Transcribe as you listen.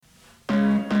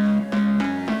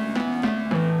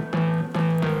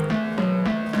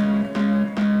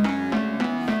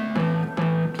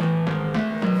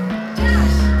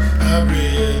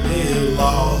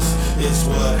is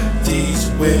what these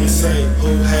women say,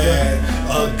 who had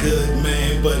a good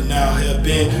man but now have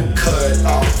been cut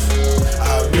off.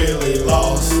 I really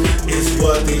lost is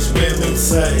what these women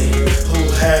say,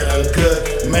 who had a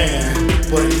good man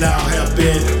but now have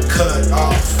been cut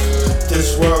off.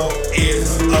 This world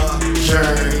is a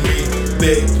journey,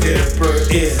 Big Dipper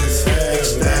is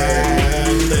established.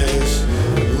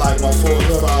 Like my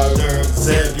forefather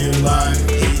Zebulon,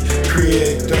 he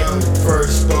created the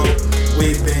first boat.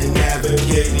 We've been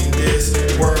navigating this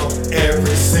world ever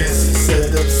since. He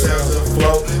set themselves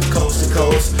afloat, coast to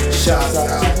coast. Shouts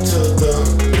out to the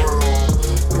world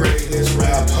greatest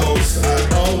rap host. I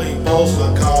only boast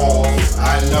because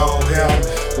I know him,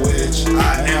 which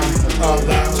I am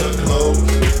allowed to gloat.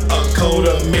 A coat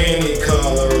of many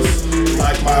colors,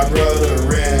 like my brother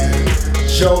and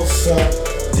Joseph.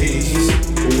 These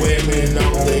women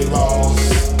know they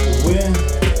lost when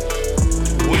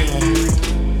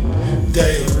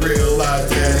they realize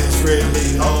that it's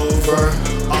really over.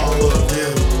 All of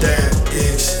them, that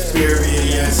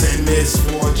experience and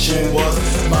misfortune was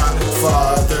my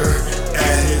father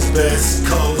at his best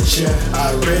coaching.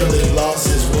 I really lost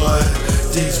is what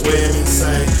these women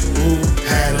say, who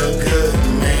had a good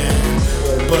man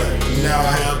but now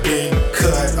have been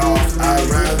cut off. I'd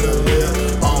rather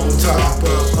live on top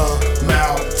of a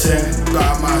mountain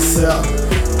by myself,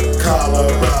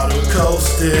 Colorado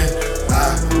coasting.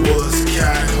 I was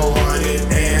kind-hearted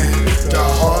and the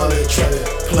harlot tried to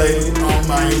play on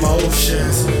my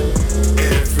emotions.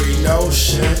 Every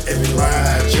notion, every line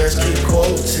I just keep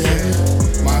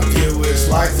quoting. My view is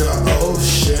like the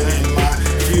ocean and my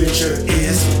future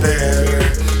is better,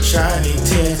 shining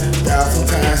 10,000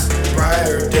 times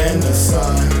brighter than the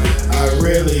sun. I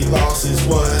really lost is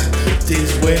what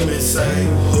these women say,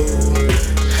 who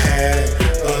had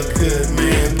a good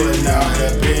man but now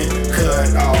have been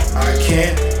cut off. I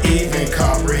can't even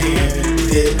comprehend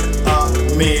it,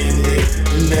 amend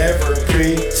it, never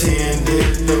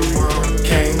pretended. The world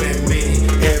came at me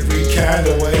every kind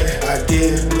of way. I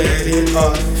didn't let it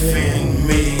offend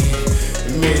me.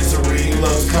 Misery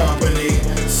loves company,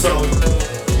 so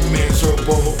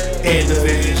miserable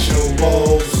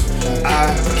individuals.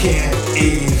 I can't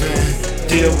even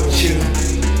deal with you.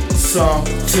 Some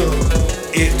took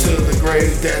it to the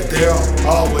grave that they'll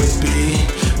always be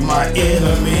my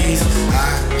enemies.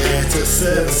 I had to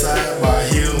set aside my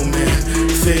human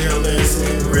feelings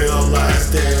and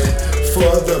realize that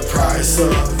for the price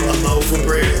of a loaf of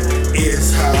bread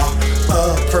is how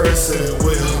a person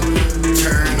will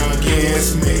turn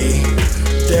against me.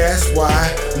 That's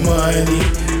why money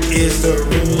is the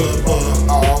ruler of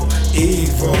all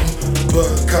evil,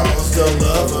 because the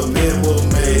love of it will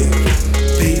make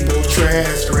people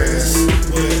transgress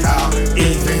without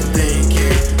even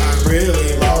thinking. I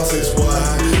really lost is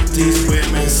what these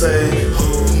women say,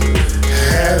 who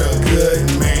had a good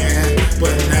man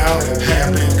but now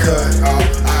have been cut off.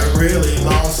 I really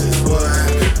lost is what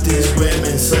these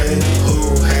women say,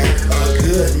 who had a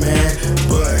good man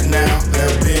but now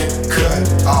have been cut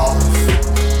off.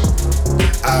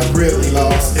 I really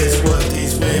lost is what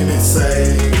these women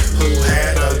say, who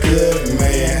had a good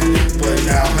man but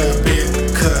now have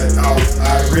been cut off.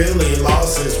 I really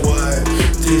lost is what